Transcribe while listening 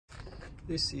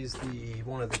This is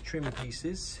one of the trim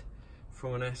pieces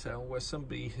from an SL where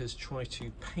somebody has tried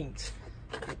to paint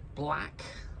it black.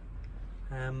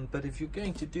 But if you're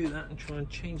going to do that and try and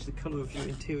change the colour of your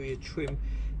interior trim,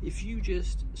 if you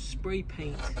just spray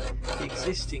paint the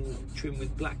existing trim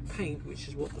with black paint, which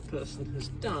is what the person has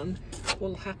done,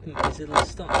 what will happen is it'll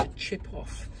start to chip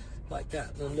off like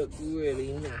that and look really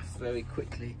naff very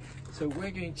quickly. So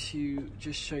we're going to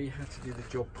just show you how to do the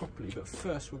job properly, but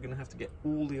first we're going to have to get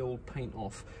all the old paint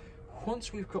off.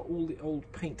 Once we've got all the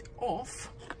old paint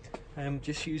off,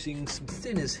 just using some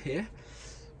thinners here,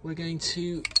 we're going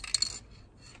to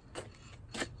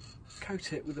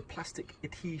coat it with a plastic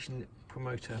adhesion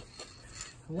promoter.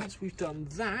 And once we've done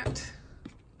that,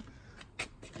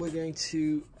 we're going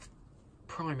to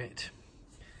prime it.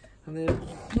 And then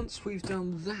once we've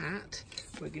done that,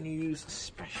 we're going to use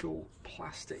special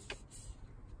plastic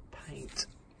paint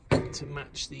to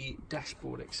match the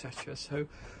dashboard, etc. So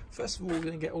first of all, we're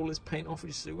going to get all this paint off,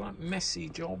 which is a right messy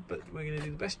job, but we're going to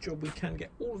do the best job we can, get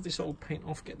all of this old paint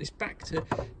off, get this back to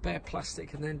bare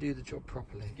plastic, and then do the job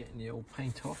properly. Getting the old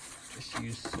paint off, just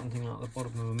use something like the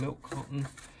bottom of a milk carton,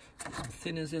 put some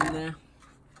thinners in there,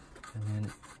 and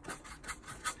then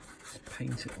just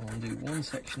paint it on. Do one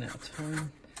section at a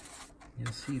time.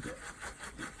 You'll see that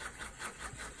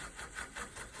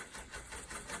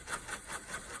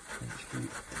eventually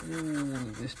all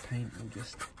of this paint will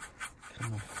just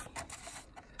come off.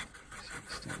 So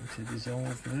it's starting to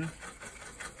dissolve now.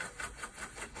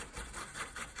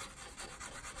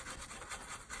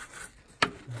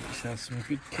 Just have some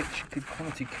good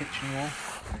quality kitchen roll.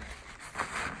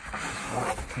 Just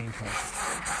wipe the paint off.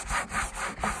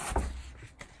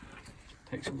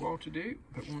 Takes a while to do,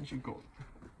 but once you've got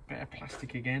bare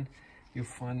plastic again, you'll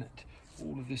find that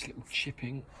all of this little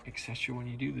chipping, etc., when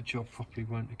you do the job properly,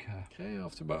 won't occur. Okay,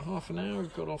 after about half an hour,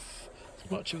 we've got off as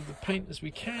much of the paint as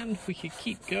we can. We could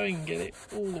keep going and get it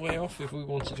all the way off if we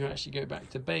wanted to actually go back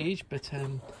to beige, but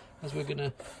as we're going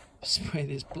to spray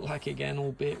this black again,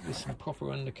 albeit with some proper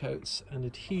undercoats and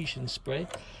adhesion spray,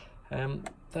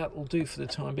 that will do for the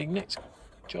time being. Next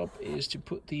job is to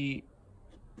put the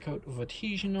coat of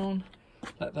adhesion on.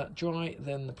 Let that dry,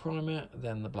 then the primer,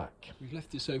 then the black. We've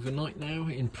left this overnight now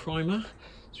in primer,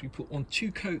 so we put on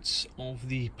 2 coats of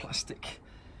the plastic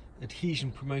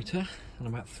adhesion promoter and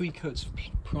about 3 coats of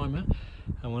primer,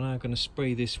 and we're now going to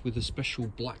spray this with a special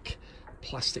black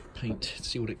plastic paint to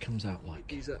see what it comes out like.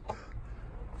 These up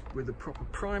with the proper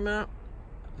primer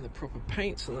and the proper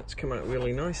paint, so that's come out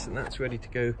really nice, and that's ready to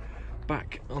go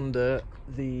back under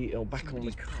the, or back on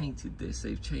the car. Painted this,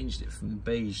 they've changed it from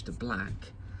beige to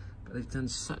black. They've done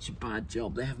such a bad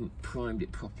job, they haven't primed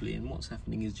it properly, and what's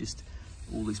happening is just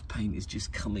all this paint is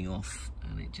just coming off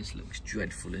and it just looks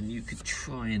dreadful. And you could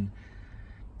try and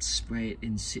spray it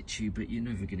in situ, but you're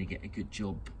never going to get a good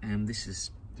job. And this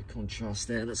is the contrast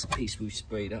there, that's a piece we've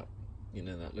sprayed up, you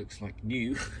know, that looks like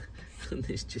new and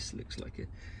this just looks like a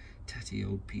tatty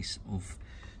old piece of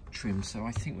trim. So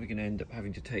I think we're going to end up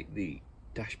having to take the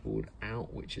dashboard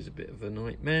out, which is a bit of a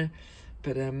nightmare,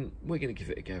 but we're going to give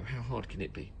it a go. How hard can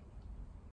it be?